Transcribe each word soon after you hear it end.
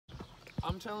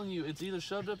I'm telling you, it's either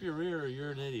shoved up your rear or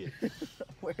you're an idiot.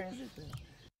 Where is it then?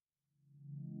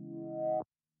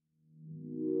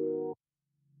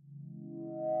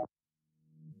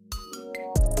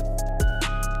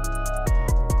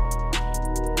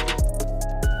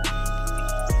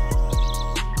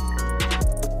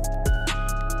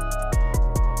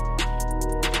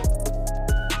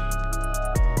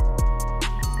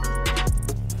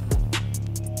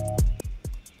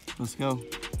 Let's go.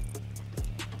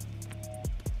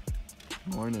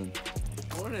 Morning.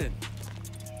 Morning.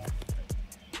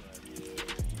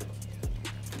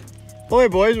 Hey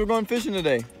boys, we're going fishing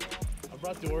today. I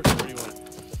brought the orca. Where do you want?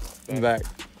 In the back.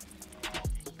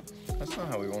 That's not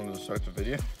how we wanted to start the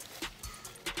video.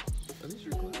 Are these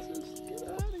your glasses? Get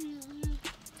out of here, man.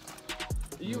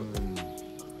 You.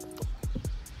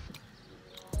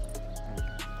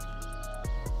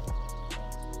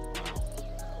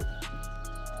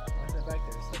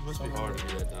 It must be hard to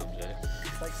do that dumb, Jay.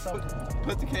 It's like something.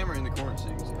 Put the camera in the corner so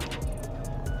you can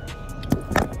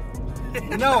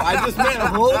see. No, I just meant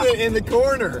hold it in the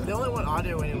corner. They only want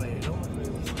audio anyway. They don't want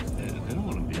movies. They don't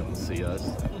want to be able to see us.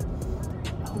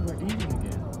 Oh, we're eating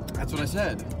again. That's what I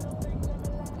said.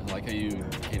 I like how you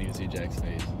can't even see Jack's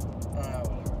face.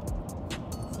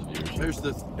 Here's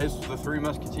the Three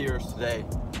Musketeers today.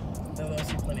 They'll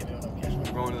see plenty of it. Okay.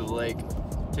 We're going to the lake,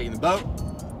 taking the boat.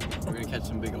 We're gonna catch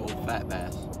some big old fat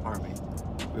bass, aren't we?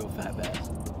 Big old fat bass.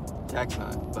 Jack's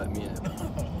not, but me and him.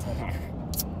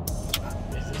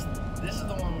 This is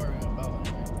the one where we go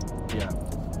boating, right? Yeah.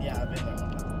 Yeah, I've been there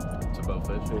one time. It's a boat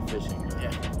fish. We're fishing.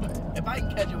 Yeah. If I can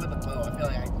catch it with a bow, I feel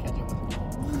like I can catch it with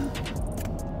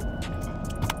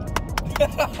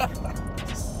a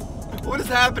bow. What is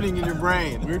happening in your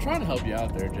brain? We were trying to help you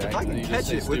out there, Jack. If I can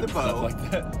catch it with a bow, like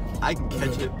that. I can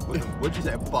catch it with, what'd you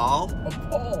say, a ball? A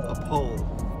pole. A pole.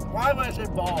 Why would I say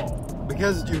ball?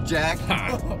 Because you're Jack.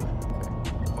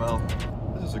 Well,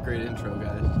 this is a great intro,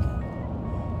 guys.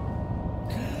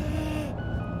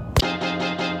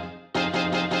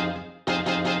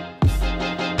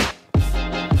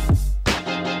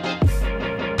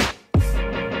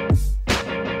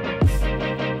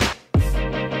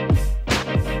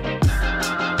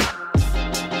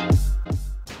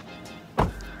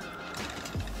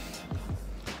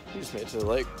 We just made it to the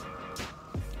lake.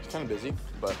 It's kind of busy,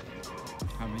 but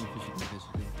how many fish you think this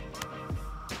should be?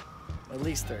 At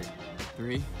least 3.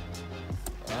 3?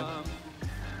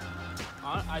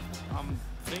 I'm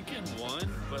thinking 1,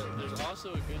 but there's also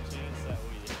a good chance that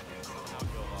we somehow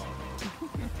go off.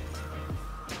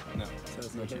 No. So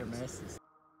it's no hit or miss.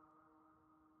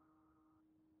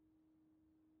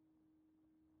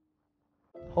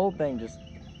 Whole thing just.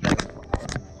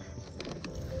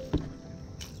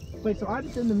 Wait, so I'm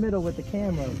just in the middle with the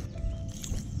camera.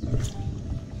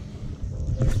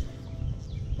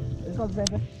 This one's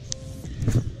baby.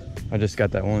 I just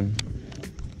got that one.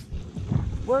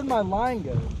 Where'd my line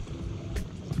go?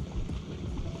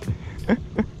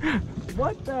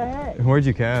 What the heck? Where'd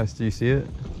you cast? Do you see it?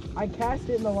 I cast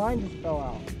it and the line just fell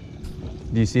out.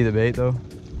 Do you see the bait though? No.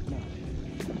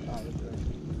 Oh, that's right.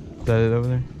 Is that it over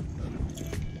there?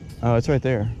 Oh, it's right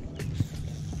there.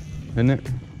 Isn't it?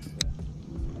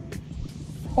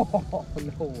 Oh,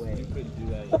 no way. You couldn't do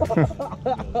that.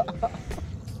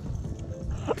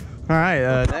 All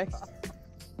right, next.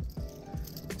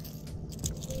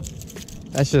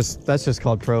 That's just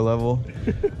called pro level.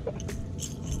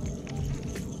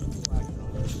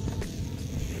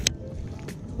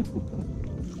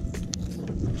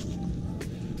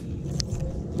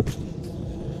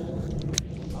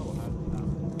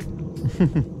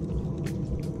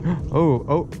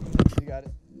 Oh, you got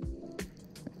it.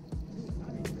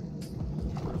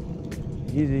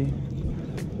 Easy.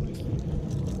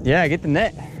 Yeah, get the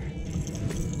net.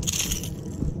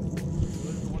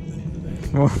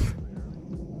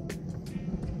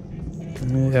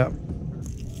 Yeah.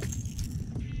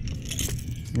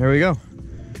 There we go.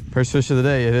 First fish of the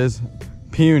day. It is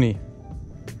puny.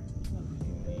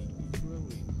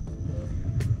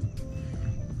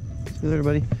 See you later,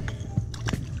 buddy.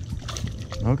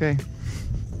 Okay.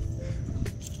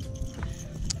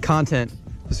 Content.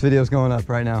 This video's going up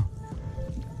right now.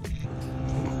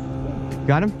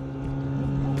 Got him?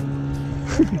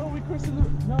 No, we christened the.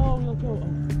 No, we'll go.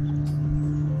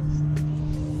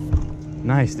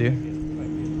 Nice, dude.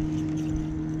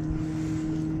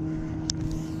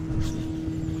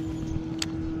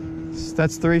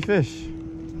 That's 3 fish.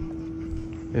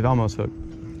 It almost hooked.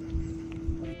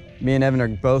 Me and Evan are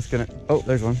both gonna. Oh,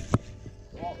 there's one.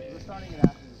 Well, we're starting it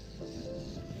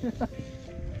after.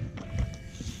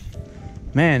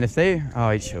 Man, if they.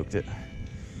 Oh, he choked it.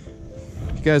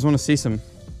 If you guys want to see some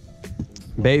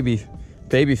baby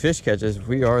baby fish catches,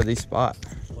 we are the spot.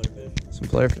 Playfish. Some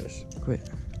player fish. Quit.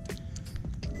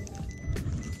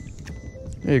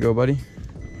 There you go, buddy.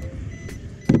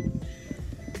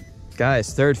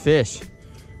 Guys, third fish.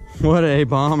 What a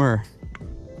bomber.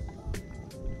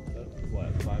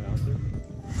 What, 5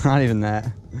 ounces? Not even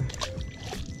that.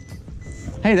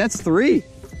 Hey, that's 3.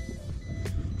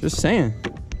 Just saying.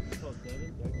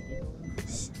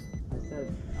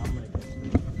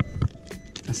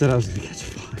 I said I was gonna catch a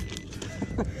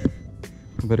fly.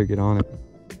 I better get on it.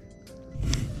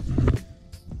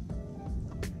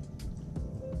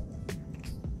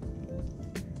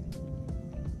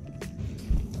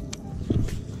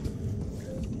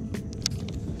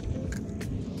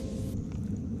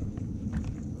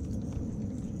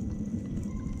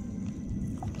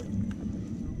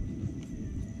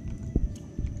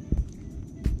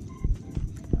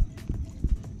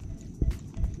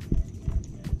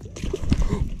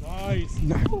 Nice.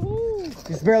 No.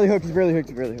 He's barely hooked, he's barely hooked,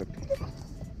 he's barely hooked.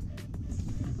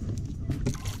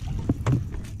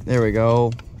 There we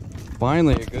go.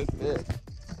 Finally a good fish.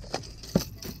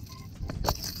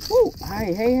 Woo!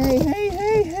 Hey, hey, hey, hey,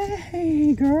 hey, hey,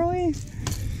 hey, girlie.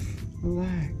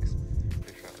 Relax.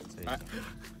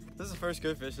 This is the first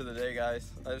good fish of the day,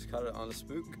 guys. I just caught it on a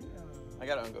spook. I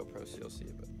got it on GoPro, so you'll see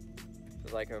it, but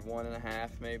it's like a 1.5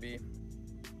 maybe.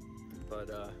 But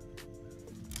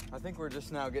I think we're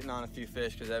just now getting on a few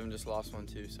fish because Evan just lost one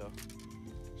too, so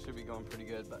should be going pretty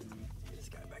good. But get this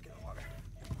guy back in the water.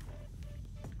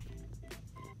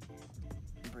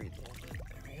 Breathe a little bit.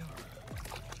 There we go.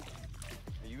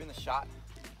 Are you in the shot?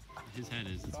 His head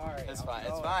is. Sorry. It's I'm fine.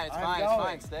 It's going. fine. It's I'm fine.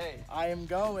 going. It's fine. Stay. I am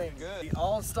going. Good. The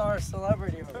all-star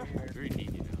celebrity over here. Very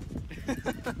needy now.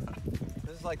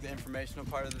 This is like the informational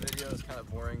part of the video. It's kind of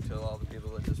boring to all the people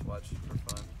that just watch for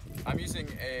fun. I'm using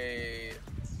a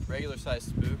regular size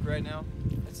spook right now.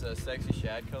 It's a sexy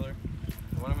shad color.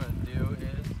 And what I'm going to do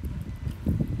is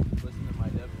listen to my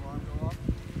depth alarm go off.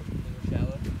 These are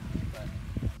shallow, but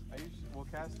we'll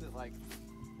cast it like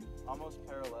almost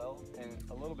parallel and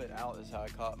a little bit out is how I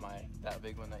caught that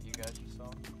big one that you guys just saw.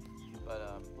 But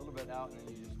a little bit out, and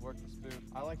then you just work the spook.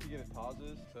 I like to give it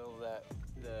pauses so that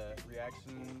the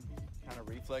reaction kind of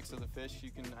reflex of the fish,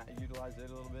 you can utilize it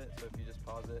a little bit. So if you just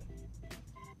pause it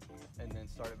and then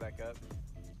start it back up.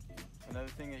 Another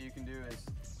thing that you can do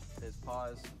is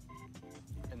pause,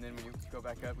 and then when you go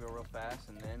back up, go real fast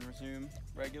and then resume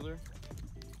regular.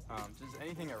 Just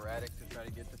anything erratic to try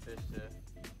to get the fish to,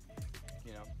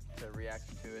 you know, to react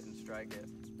to it and strike it.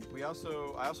 I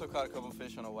also caught a couple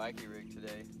fish on a wacky rig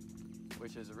today,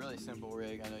 which is a really simple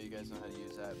rig. I know you guys know how to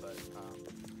use that, but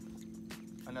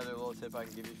another little tip I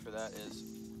can give you for that is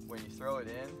when you throw it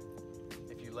in,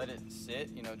 if you let it sit,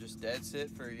 you know, just dead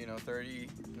sit for, you know, 30,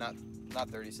 not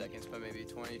 30 seconds, but maybe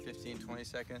 15, 20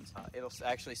 seconds, it'll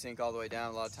actually sink all the way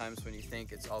down. A lot of times when you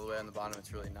think it's all the way on the bottom,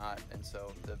 it's really not. And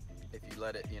so if you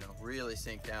let it, you know, really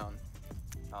sink down,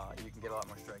 you can get a lot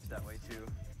more strikes that way too.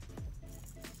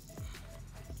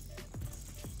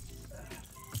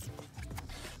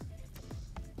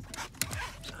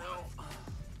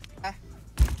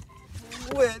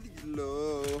 Wet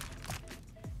low.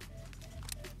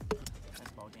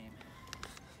 That's ball game.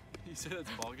 You said it's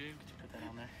ball game? Put that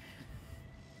on there.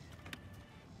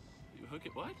 You hook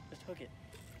it? What? Just hook it.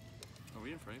 Are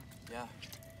we in frame? Yeah,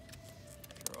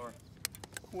 sure are.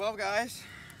 Well, guys,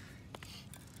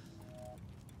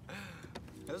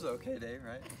 it was okay day,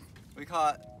 right? We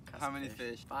caught how many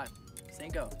fish? 5.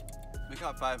 Cinco. We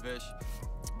caught 5 fish,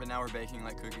 but now we're baking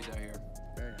like cookies out here.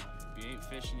 Very nice. You ain't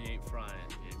fishing, you ain't frying.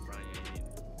 You ain't frying, you ain't eating.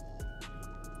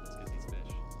 Let's get these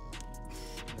fish.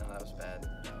 No, that was bad.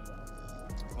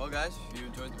 Well, guys, if you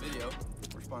enjoyed the video,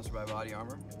 we're sponsored by Body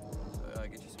Armor. So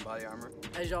get you some Body Armor.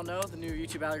 As y'all know, the new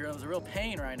YouTube algorithm is a real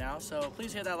pain right now, so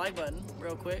please hit that like button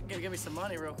real quick. Give me some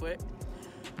money real quick.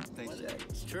 Thanks, Jack.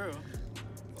 It's true.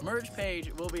 Merch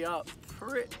page will be up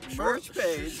Merch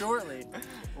page? shortly.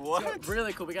 What?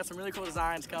 Really cool. We got some really cool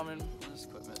designs coming. We'll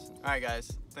just quit messing. All right,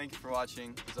 guys. Thank you for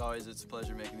watching. As always, it's a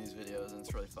pleasure making these videos, and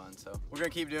it's really fun. So we're gonna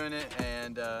keep doing it,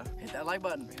 and Hit that like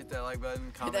button. hit that like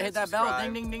button, comment, Hit that bell.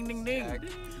 subscribe. Ding, ding, ding, ding, ding. Jack.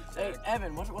 Hey,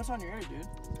 Evan, what's on your ear, dude?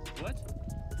 What?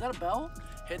 Is that a bell?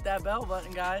 Hit that bell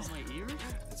button, guys. On my ears?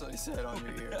 That's what he said on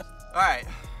your ears. All right.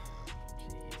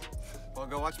 Well,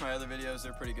 go watch my other videos.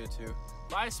 They're pretty good too.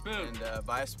 Buy a spoon. And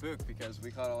buy a spook because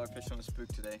we caught all our fish on a spook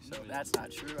today. So. That's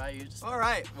not true. I used. All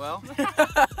right. Well,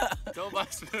 Don't buy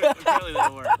a spoon. Apparently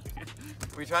that'll work.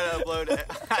 we try to upload it.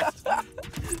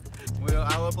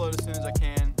 I'll upload as soon as I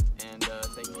can. And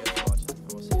thank you guys for watching.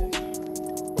 And we'll see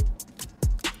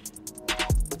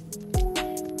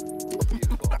you.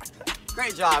 Beautiful.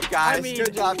 Great job, guys. I mean,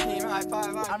 good job, team. High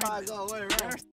five, high I mean, fives all the way around.